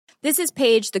This is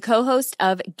Paige, the co-host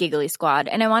of Giggly Squad,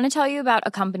 and I want to tell you about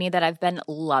a company that I've been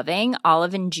loving,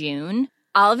 Olive and June.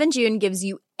 Olive and June gives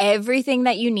you everything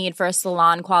that you need for a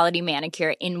salon-quality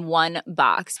manicure in one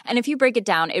box. And if you break it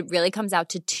down, it really comes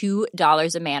out to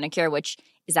 $2 a manicure, which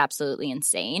is absolutely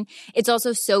insane. It's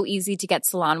also so easy to get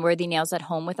salon-worthy nails at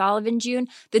home with Olive and June.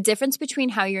 The difference between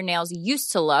how your nails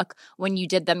used to look when you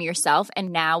did them yourself and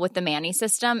now with the Mani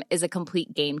system is a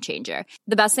complete game changer.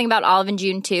 The best thing about Olive and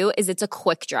June, too, is it's a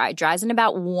quick dry. Dries in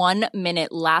about 1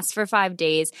 minute, lasts for 5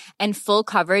 days, and full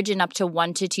coverage in up to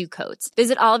 1 to 2 coats.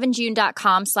 Visit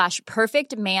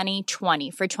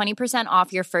oliveandjune.com/perfectmani20 for 20%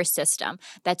 off your first system.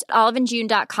 That's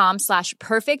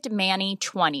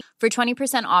oliveandjune.com/perfectmani20 for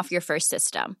 20% off your first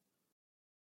system.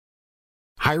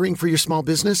 Hiring for your small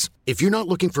business? If you're not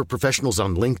looking for professionals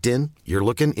on LinkedIn, you're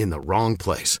looking in the wrong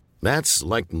place. That's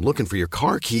like looking for your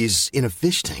car keys in a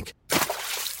fish tank.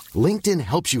 LinkedIn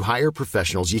helps you hire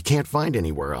professionals you can't find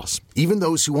anywhere else, even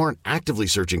those who aren't actively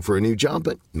searching for a new job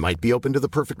but might be open to the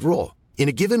perfect role. In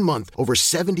a given month, over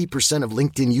 70% of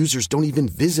LinkedIn users don't even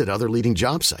visit other leading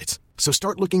job sites. So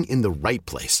start looking in the right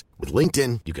place. With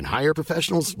LinkedIn, you can hire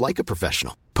professionals like a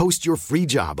professional. Post your free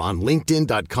job on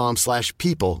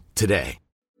linkedin.com/people today.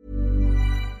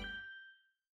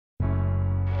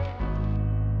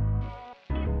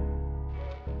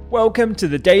 Welcome to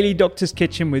the Daily Doctor's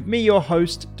Kitchen with me, your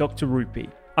host, Dr. Rupi.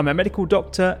 I'm a medical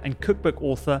doctor and cookbook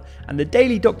author, and the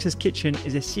Daily Doctor's Kitchen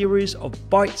is a series of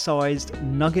bite-sized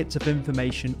nuggets of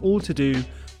information all to do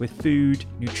with food,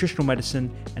 nutritional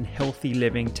medicine, and healthy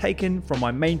living, taken from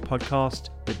my main podcast,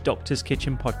 the Doctor's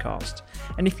Kitchen Podcast.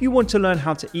 And if you want to learn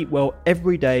how to eat well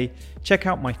every day, check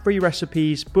out my free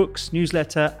recipes, books,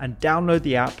 newsletter, and download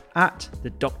the app at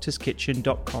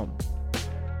thedoctorskitchen.com.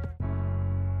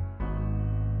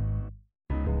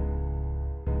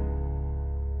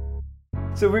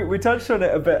 So we touched on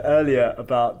it a bit earlier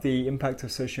about the impact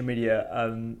of social media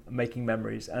making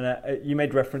memories, and you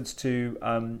made reference to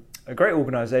a great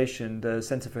organisation, the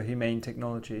Centre for Humane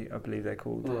Technology, I believe they're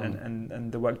called,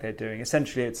 and the work they're doing.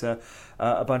 Essentially, it's a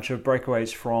bunch of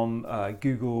breakaways from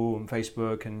Google and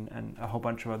Facebook and a whole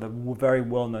bunch of other very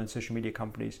well-known social media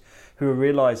companies who are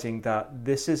realising that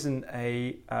this isn't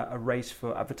a race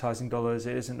for advertising dollars,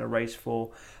 it isn't a race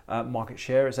for market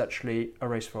share, it's actually a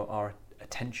race for our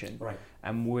attention. Right.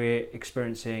 And we're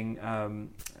experiencing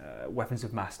weapons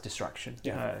of mass distraction,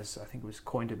 as I think it was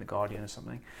coined in The Guardian or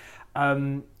something.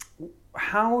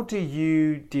 How do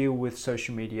you deal with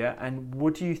social media, and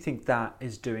what do you think that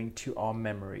is doing to our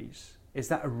memories? Is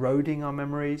that eroding our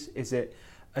memories? Is it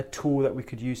a tool that we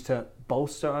could use to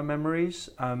bolster our memories?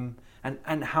 And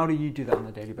how do you do that on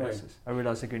a daily basis? Right. I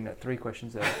realise I'm giving that 3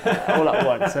 questions there all at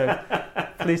once, so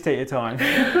please take your time.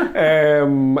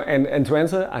 And to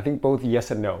answer, I think both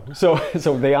yes and no. So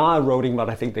they are eroding, but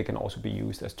I think they can also be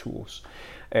used as tools.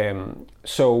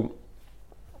 So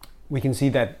we can see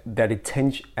that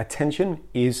attention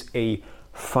is a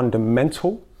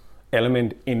fundamental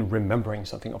element in remembering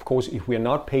something. Of course, if we are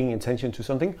not paying attention to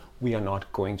something, we are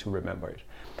not going to remember it.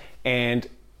 And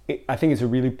I think it's a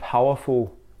really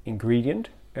powerful ingredient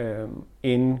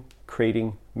in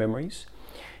creating memories.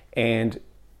 And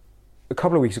a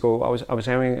couple of weeks ago, I was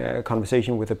having a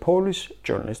conversation with a Polish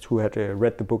journalist who had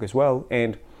read the book as well,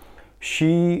 and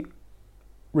she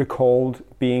recalled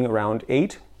being around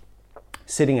 8,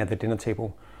 sitting at the dinner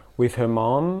table with her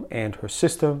mom and her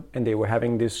sister, and they were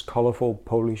having this colorful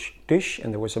Polish dish,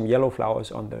 and there were some yellow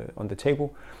flowers on the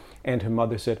table, and her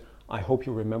mother said, "I hope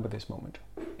you remember this moment."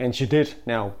 And she did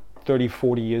now 30,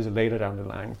 40 years later down the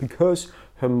line, because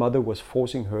her mother was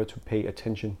forcing her to pay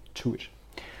attention to it.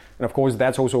 And of course,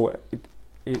 that's also,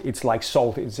 it's like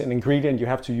salt. It's an ingredient you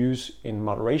have to use in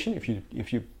moderation. If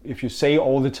you say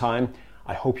all the time,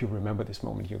 "I hope you remember this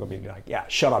moment," you're gonna be like, "Yeah,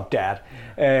 shut up, Dad."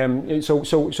 So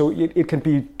it can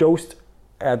be dosed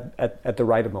at the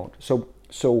right amount. So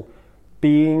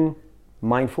being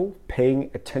mindful, paying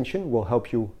attention will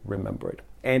help you remember it.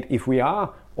 And if we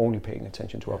are only paying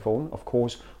attention to our phone, of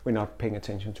course, we're not paying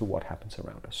attention to what happens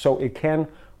around us. So it can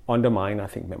undermine, I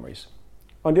think, memories.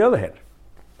 On the other hand,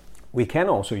 we can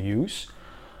also use,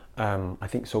 I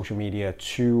think, social media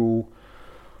to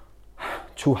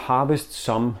harvest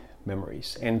some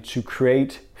memories and to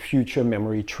create future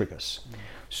memory triggers.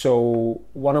 So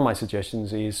one of my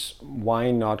suggestions is,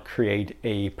 why not create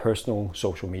a personal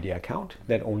social media account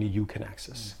that only you can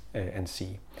access and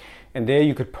see? And there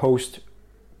you could post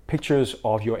pictures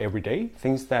of your everyday,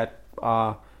 things that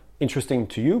are interesting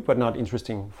to you but not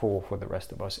interesting for the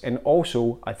rest of us. And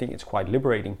also, I think it's quite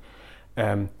liberating.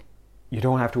 You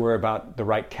don't have to worry about the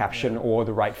right caption or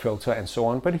the right filter and so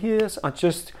on, but here's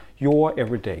just your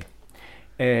everyday.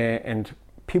 And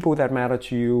people that matter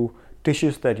to you,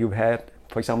 dishes that you've had,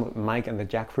 for example, Mike and the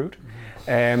jackfruit,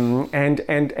 and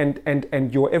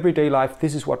your everyday life.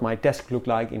 This is what my desk looked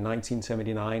like in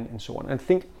 1979, and so on. And I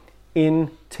think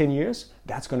in 10 years,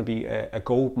 that's going to be a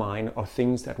gold mine of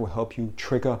things that will help you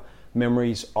trigger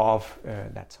memories of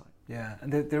that time. Yeah,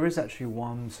 and there is actually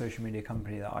one social media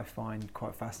company that I find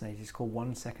quite fascinating. It's called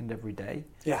 1 Second Every Day.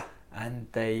 Yeah. And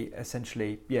they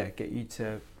essentially, get you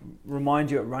to remind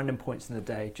you at random points in the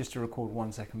day just to record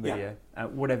 1 second video,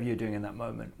 whatever you're doing in that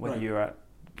moment, whether you're at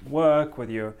work,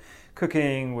 whether you're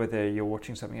cooking, whether you're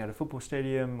watching something at a football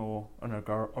stadium or an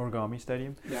origami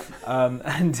stadium. Yeah.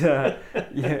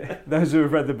 Those who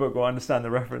have read the book will understand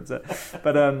the reference.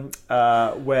 But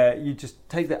where you just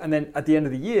take that, and then at the end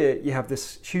of the year, you have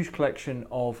this huge collection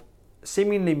of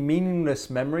seemingly meaningless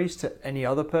memories to any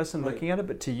other person looking at it,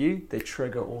 but to you, they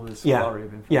trigger all this flurry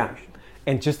of information. Yeah,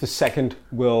 and just a second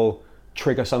will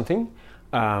trigger something,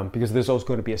 because there's also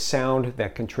going to be a sound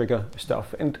that can trigger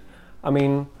stuff. And I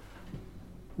mean,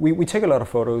 we take a lot of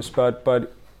photos, but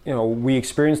we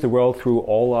experience the world through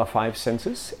all our 5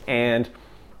 senses, and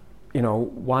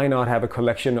why not have a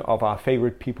collection of our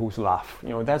favorite people's laugh?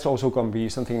 That's also going to be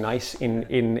something nice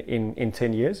in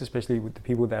 10 years, especially with the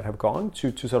people that have gone,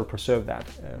 to sort of preserve that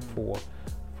for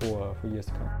years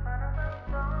to come.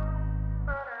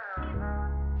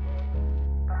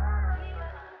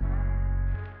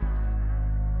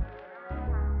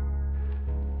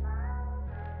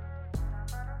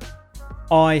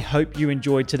 I hope you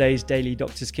enjoyed today's Daily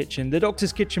Doctor's Kitchen. The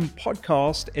Doctor's Kitchen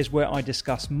podcast is where I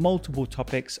discuss multiple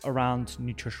topics around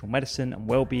nutritional medicine and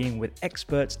well-being with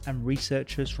experts and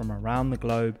researchers from around the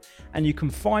globe. And you can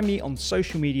find me on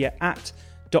social media at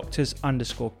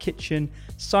doctors_kitchen.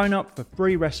 Sign up for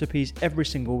free recipes every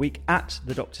single week at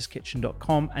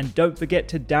thedoctorskitchen.com. And don't forget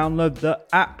to download the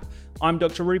app. I'm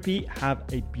Dr. Rupy. Have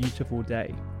a beautiful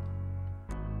day.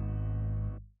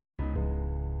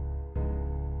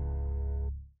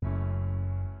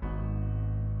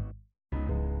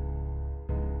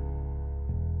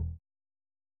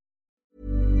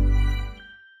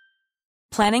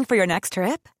 Planning for your next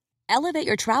trip? Elevate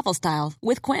your travel style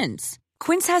with Quince.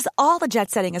 Quince has all the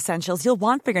jet-setting essentials you'll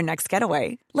want for your next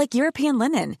getaway, like European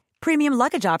linen, premium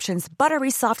luggage options,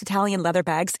 buttery soft Italian leather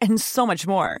bags, and so much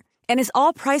more. And is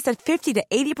all priced at 50 to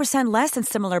 80% less than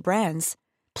similar brands.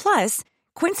 Plus,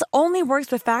 Quince only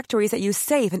works with factories that use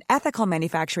safe and ethical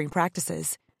manufacturing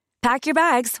practices. Pack your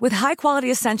bags with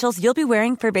high-quality essentials you'll be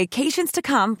wearing for vacations to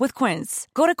come with Quince.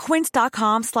 Go to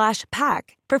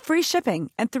quince.com/pack for free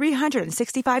shipping and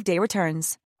 365-day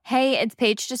returns. Hey, it's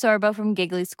Paige DeSorbo from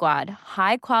Giggly Squad.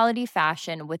 High quality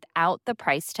fashion without the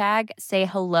price tag. Say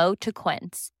hello to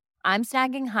Quince. I'm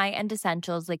snagging high-end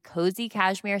essentials like cozy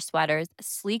cashmere sweaters,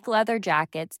 sleek leather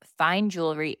jackets, fine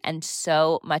jewelry, and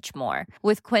so much more.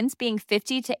 With Quince being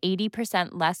 50 to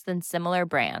 80% less than similar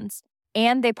brands.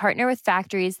 And they partner with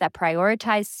factories that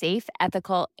prioritize safe,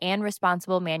 ethical, and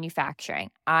responsible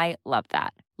manufacturing. I love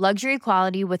that. Luxury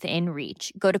quality within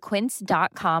reach. Go to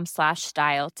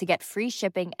quince.com/style to get free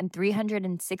shipping and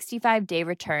 365-day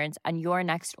returns on your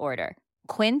next order.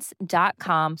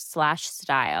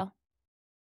 Quince.com/style.